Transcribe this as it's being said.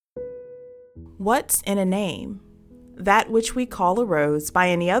What's in a name? That which we call a rose by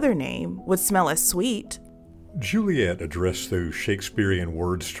any other name would smell as sweet. Juliet addressed those Shakespearean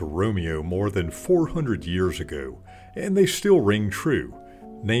words to Romeo more than 400 years ago, and they still ring true.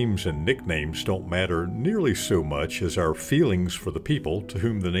 Names and nicknames don't matter nearly so much as our feelings for the people to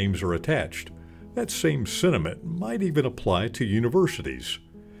whom the names are attached. That same sentiment might even apply to universities.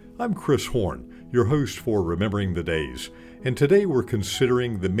 I'm Chris Horn, your host for Remembering the Days, and today we're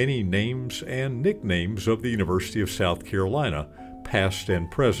considering the many names and nicknames of the University of South Carolina, past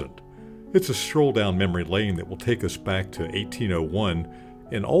and present. It's a stroll down memory lane that will take us back to 1801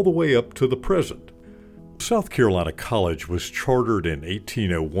 and all the way up to the present. South Carolina College was chartered in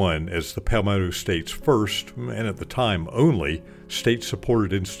 1801 as the Palmetto State's first, and at the time only,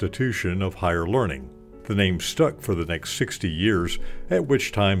 state-supported institution of higher learning. The name stuck for the next 60 years, at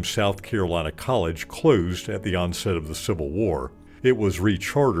which time South Carolina College closed at the onset of the Civil War. It was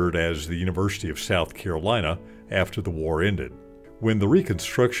rechartered as the University of South Carolina after the war ended. When the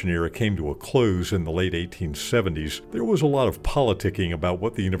Reconstruction era came to a close in the late 1870s, there was a lot of politicking about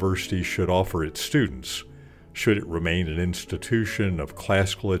what the university should offer its students. Should it remain an institution of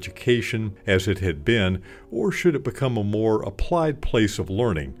classical education as it had been, or should it become a more applied place of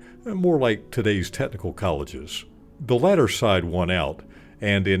learning, more like today's technical colleges? The latter side won out,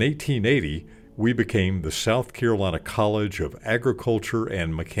 and in 1880, we became the South Carolina College of Agriculture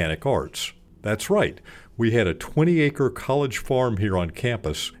and Mechanic Arts. That's right, we had a 20-acre college farm here on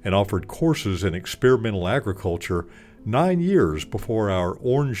campus and offered courses in experimental agriculture 9 years before our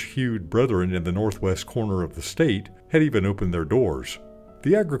orange-hued brethren in the northwest corner of the state had even opened their doors.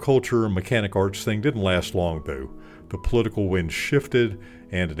 The agriculture and mechanic arts thing didn't last long, though. The political wind shifted,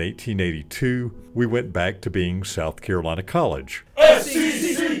 and in 1882, we went back to being South Carolina College.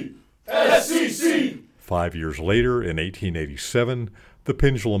 SCC! SCC! 5 years later, in 1887, the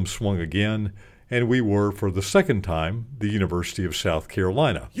pendulum swung again, and we were, for the second time, the University of South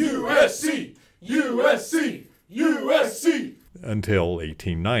Carolina. USC! USC! USC! Until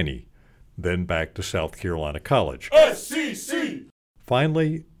 1890, then back to South Carolina College. SCC!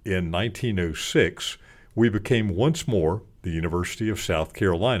 Finally, in 1906, we became once more the University of South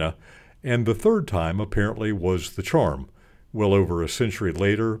Carolina, and the third time apparently was the charm. Well over a century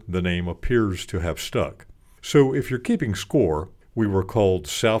later, the name appears to have stuck. So if you're keeping score, we were called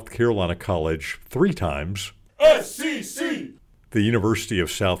South Carolina College 3 times, SCC! the University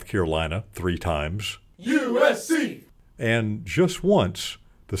of South Carolina 3 times, USC! and just once,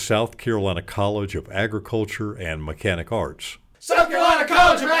 the South Carolina College of Agriculture and Mechanic Arts. South Carolina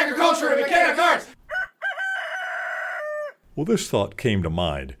College of Agriculture and Mechanic Arts! Well, this thought came to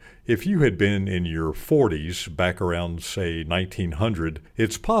mind. If you had been in your 40s back around, say, 1900,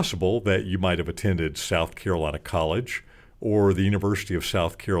 it's possible that you might have attended South Carolina College or the University of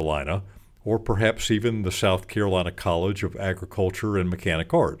South Carolina, or perhaps even the South Carolina College of Agriculture and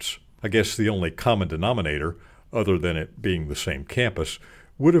Mechanic Arts. I guess the only common denominator, other than it being the same campus,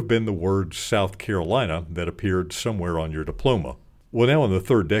 would have been the word South Carolina that appeared somewhere on your diploma. Well, now in the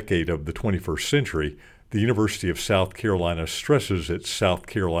third decade of the 21st century, the University of South Carolina stresses its South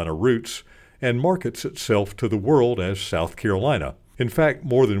Carolina roots and markets itself to the world as South Carolina. In fact,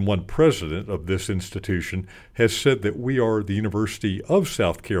 more than one president of this institution has said that we are the University of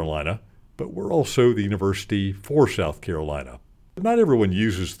South Carolina, but we're also the University for South Carolina. Not everyone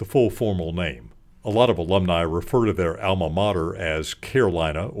uses the full formal name. A lot of alumni refer to their alma mater as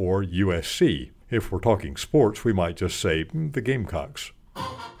Carolina or USC. If we're talking sports, we might just say the Gamecocks.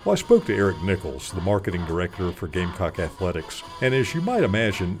 Well, I spoke to Eric Nichols, the marketing director for Gamecock Athletics, and as you might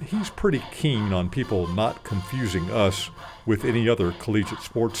imagine, he's pretty keen on people not confusing us with any other collegiate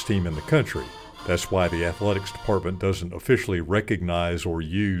sports team in the country. That's why the athletics department doesn't officially recognize or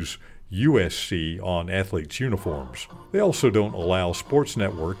use USC on athletes' uniforms. They also don't allow sports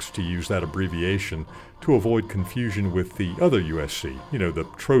networks to use that abbreviation to avoid confusion with the other USC, the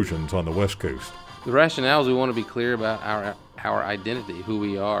Trojans on the West Coast. The rationale is we want to be clear about our identity, who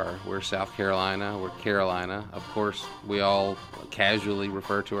we are. We're South Carolina, we're Carolina. Of course, we all casually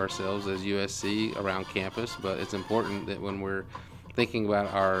refer to ourselves as USC around campus, but it's important that when we're thinking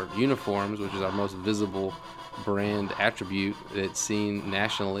about our uniforms, which is our most visible brand attribute, it's seen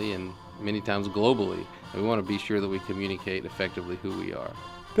nationally and many times globally. And we want to be sure that we communicate effectively who we are.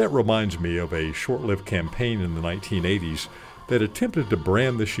 That reminds me of a short-lived campaign in the 1980s that attempted to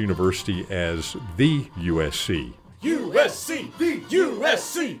brand this university as the USC. USC! The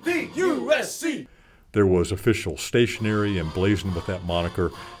USC! The USC! There was official stationery emblazoned with that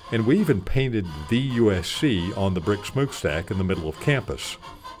moniker, and we even painted the USC on the brick smokestack in the middle of campus.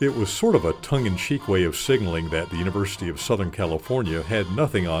 It was sort of a tongue-in-cheek way of signaling that the University of Southern California had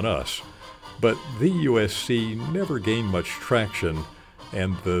nothing on us. but the USC never gained much traction,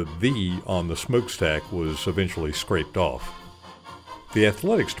 and the on the smokestack was eventually scraped off. The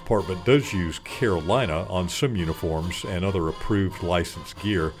athletics department does use Carolina on some uniforms and other approved licensed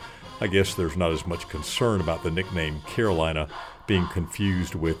gear. I guess there's not as much concern about the nickname Carolina being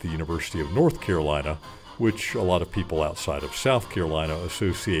confused with the University of North Carolina, which a lot of people outside of South Carolina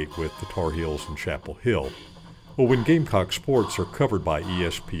associate with the Tar Heels and Chapel Hill. Well, when Gamecock sports are covered by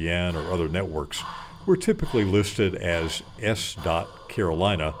ESPN or other networks, we're typically listed as S.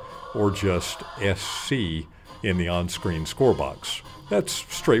 Carolina or just SC in the on-screen scorebox. That's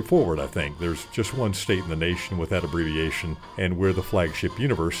straightforward, I think. There's just one state in the nation with that abbreviation, and we're the flagship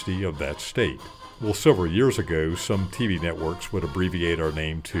university of that state. Well, several years ago, some TV networks would abbreviate our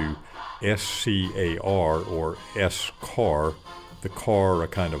name to SCAR or SCAR, the CAR a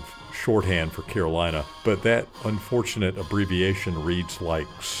kind of shorthand for Carolina, but that unfortunate abbreviation reads like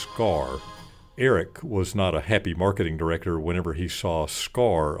SCAR. Eric was not a happy marketing director whenever he saw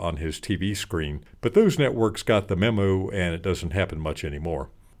SCAR on his TV screen, but those networks got the memo and it doesn't happen much anymore.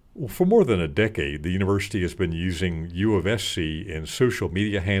 Well, for more than a decade, the university has been using U of SC in social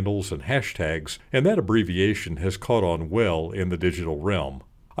media handles and hashtags, and that abbreviation has caught on well in the digital realm.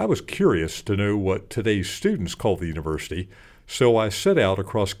 I was curious to know what today's students call the university, so I set out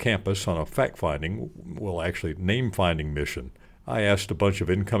across campus on a name-finding mission. I asked a bunch of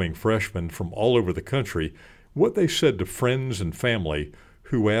incoming freshmen from all over the country what they said to friends and family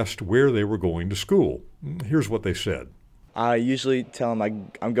who asked where they were going to school. Here's what they said. I usually tell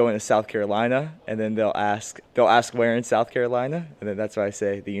them I'm going to South Carolina, and then they'll ask where in South Carolina, and then that's why I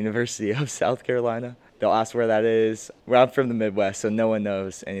say the University of South Carolina. They'll ask where that is. Well, I'm from the Midwest, so no one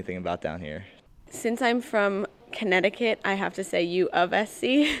knows anything about down here. Since I'm from Connecticut, I have to say U of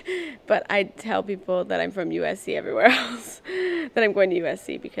SC, but I tell people that I'm from USC everywhere else, that I'm going to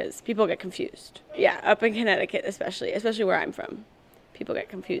USC because people get confused. Yeah, up in Connecticut especially where I'm from. People get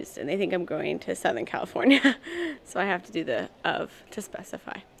confused and they think I'm going to Southern California, so I have to do the of to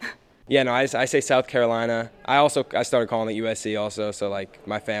specify. Yeah, no, I say South Carolina. I started calling it USC also, so like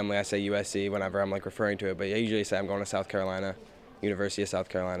my family, I say USC whenever I'm like referring to it, but yeah, I usually say I'm going to South Carolina, University of South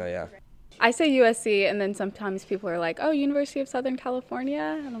Carolina, yeah. I say USC, and then sometimes people are like, oh, University of Southern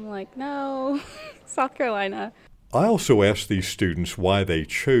California? And I'm like, no, South Carolina. I also asked these students why they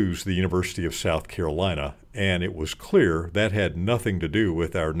chose the University of South Carolina, and it was clear that had nothing to do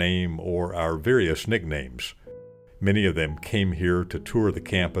with our name or our various nicknames. Many of them came here to tour the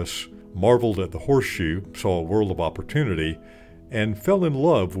campus, marveled at the Horseshoe, saw a world of opportunity, and fell in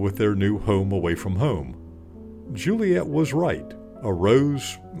love with their new home away from home. Juliet was right. A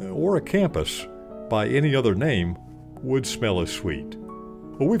rose or a campus by any other name would smell as sweet.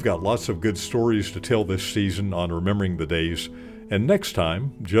 Well, we've got lots of good stories to tell this season on Remembering the Days, and next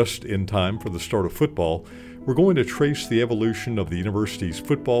time, just in time for the start of football, we're going to trace the evolution of the university's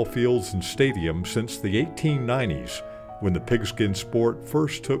football fields and stadium since the 1890s, when the pigskin sport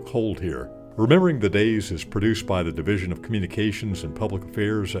first took hold here. Remembering the Days is produced by the Division of Communications and Public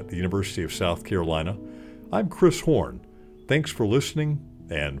Affairs at the University of South Carolina. I'm Chris Horn. Thanks for listening,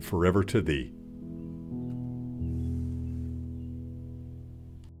 and forever to thee.